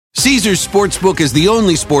Caesars Sportsbook is the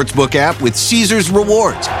only sportsbook app with Caesars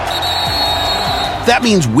Rewards. That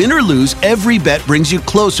means win or lose, every bet brings you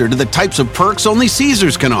closer to the types of perks only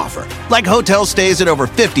Caesars can offer. Like hotel stays at over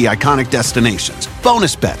 50 iconic destinations,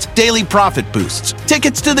 bonus bets, daily profit boosts,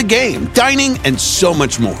 tickets to the game, dining, and so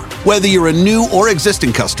much more. Whether you're a new or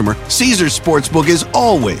existing customer, Caesars Sportsbook is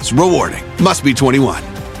always rewarding. Must be 21.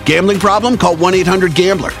 Gambling problem? Call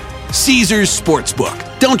 1-800-GAMBLER. Caesars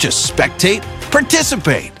Sportsbook. Don't just spectate,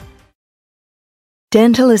 participate.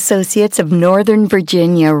 Dental Associates of Northern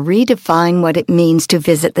Virginia redefine what it means to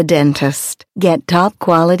visit the dentist. Get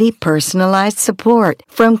top-quality, personalized support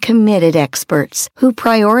from committed experts who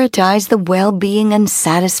prioritize the well-being and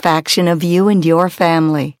satisfaction of you and your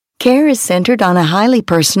family. Care is centered on a highly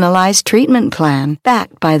personalized treatment plan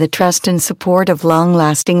backed by the trust and support of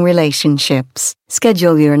long-lasting relationships.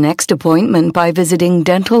 Schedule your next appointment by visiting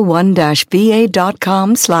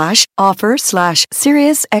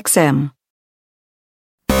dental1-va.com/offer/SiriusXM.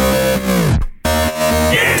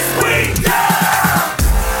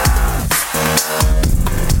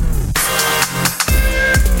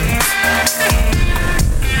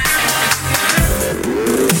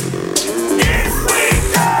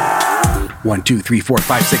 One, 2, 3, 4,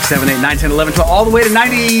 5, 6, 7, 8, 9, 10, 11, 12, all the way to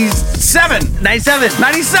 97. 97.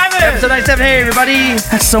 Episode 97. Hey, everybody.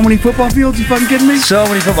 That's so many football fields. You fucking kidding me? So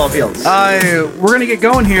many football fields. We're going to get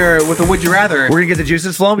going here with a Would You Rather. We're going to get the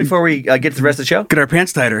juices flowing before we get to the rest of the show. Get our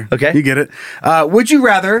pants tighter. Okay. You get it. Would you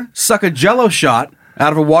rather suck a Jell-O shot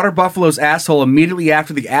out of a water buffalo's asshole immediately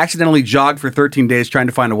after they accidentally jogged for 13 days trying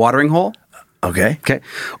to find a watering hole? Okay.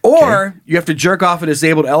 Or you have to jerk off a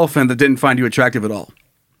disabled elephant that didn't find you attractive at all?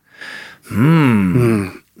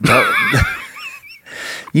 You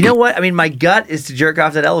know what? I mean, my gut is to jerk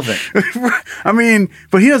off that elephant. I mean,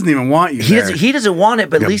 but he doesn't even want you. He doesn't want it,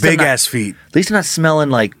 but at least big ass feet. At least I'm not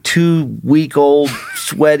smelling like 2-week-old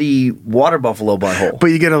sweaty water buffalo butthole.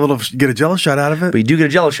 But you get a Jell-O shot out of it. But you do get a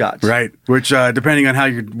Jell-O shot, right? Which, depending on how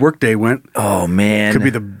your work day went, oh man, could be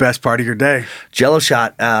the best part of your day. Jell-O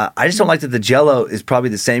shot. I just don't like that the Jell-O is probably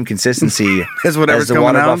the same consistency as the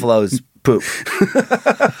water out? buffalo's poop.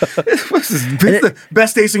 This is the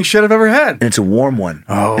best tasting shit I've ever had. And it's a warm one.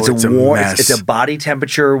 Oh, it's a warm. It's a body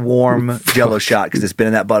temperature warm Jell-O shot because it's been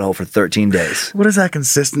in that butthole for 13 days. What is that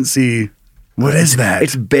consistency? What is that?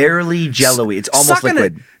 It's barely Jell-O-y. It's almost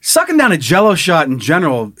liquid. Sucking down a Jell-O shot in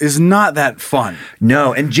general is not that fun.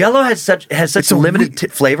 No, and Jell-O has such a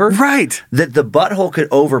limited flavor, right? That the butthole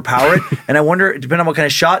could overpower it. And I wonder, depending on what kind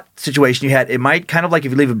of shot situation you had, it might kind of like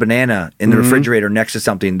if you leave a banana in the refrigerator next to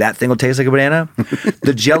something, that thing will taste like a banana.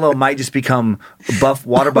 The Jell-O might just become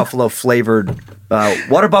water buffalo flavored.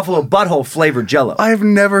 Water buffalo butthole flavored Jell-O. I have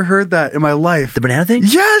never heard that in my life. The banana thing?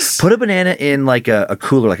 Yes. Put a banana in like a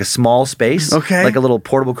cooler, like a small space. Okay. Like a little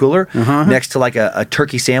portable cooler next to like a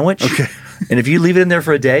turkey sandwich. Okay. And if you leave it in there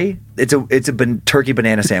for a day, it's a turkey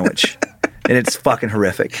banana sandwich. And it's fucking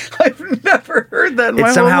horrific. I've never heard that in my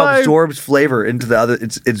It somehow whole life. absorbs flavor into the other.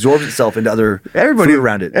 It absorbs itself into other food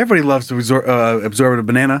around it. Everybody loves to absorb a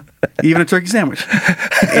banana, even a turkey sandwich,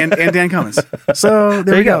 and Dan Cummins. So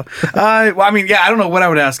there you go. Well, I mean, yeah, I don't know what I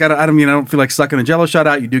would ask. I don't feel like sucking a Jell-O shot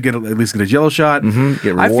out. You do at least get a Jell-O shot.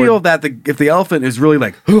 I feel that if the elephant is really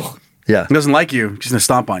like, yeah, doesn't like you, she's gonna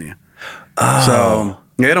stomp on you. Oh. So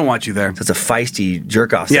yeah, they don't want you there. That's a feisty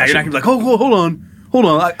jerk off. Yeah, you're not gonna be like, hold on.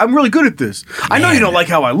 I'm really good at this. I know you don't like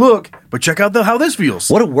how I look, but check out how this feels.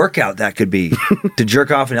 What a workout that could be to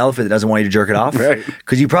jerk off an elephant that doesn't want you to jerk it off. Right.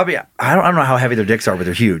 Because you probably, I don't know how heavy their dicks are, but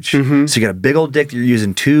they're huge. So you got a big old dick that you're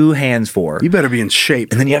using 2 hands for. You better be in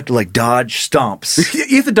shape. And then you have to like dodge stomps.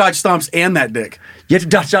 You have to dodge stomps and that dick. You have to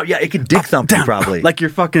dodge stomps. Yeah, it could dick thump you probably. Like you're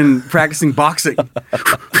fucking practicing boxing.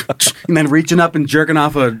 And then reaching up and jerking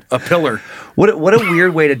off a pillar. What a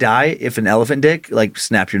weird way to die if an elephant dick like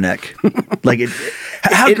snapped your neck. Like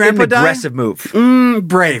How Grandpa an aggressive move.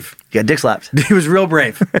 Brave. Yeah, dick slapped. He was real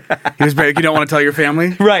brave. He was brave. You don't want to tell your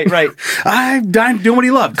family? Right. I died doing what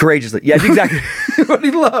he loved. Courageously. Yeah, exactly. What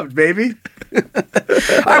he loved, baby. All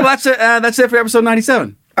right, well, that's it for episode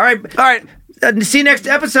 97. All right. See you next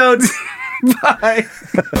episode. Bye.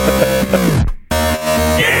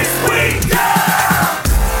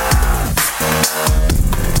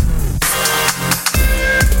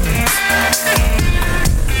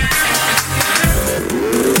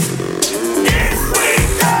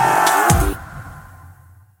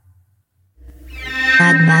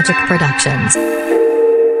 Magic Productions.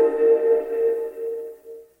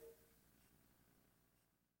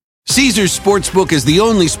 Caesars Sportsbook is the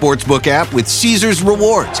only sportsbook app with Caesars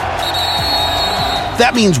Rewards.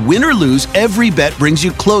 That means win or lose, every bet brings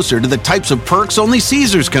you closer to the types of perks only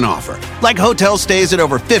Caesars can offer, like hotel stays at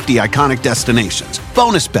over 50 iconic destinations,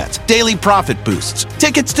 bonus bets, daily profit boosts,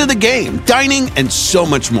 tickets to the game, dining, and so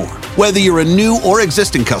much more. Whether you're a new or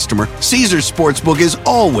existing customer, Caesars Sportsbook is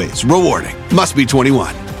always rewarding. Must be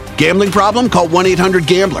 21. Gambling problem? Call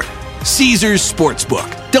 1-800-GAMBLER. Caesars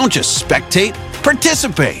Sportsbook. Don't just spectate,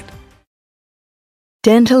 participate.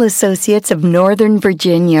 Dental Associates of Northern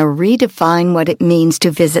Virginia redefine what it means to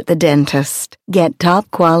visit the dentist. Get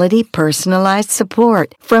top-quality, personalized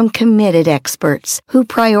support from committed experts who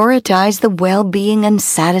prioritize the well-being and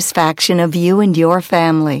satisfaction of you and your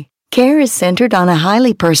family. Care is centered on a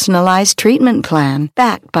highly personalized treatment plan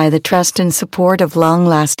backed by the trust and support of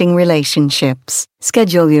long-lasting relationships.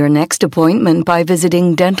 Schedule your next appointment by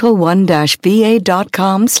visiting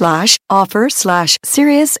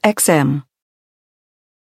dental1-va.com/offer/SiriusXM.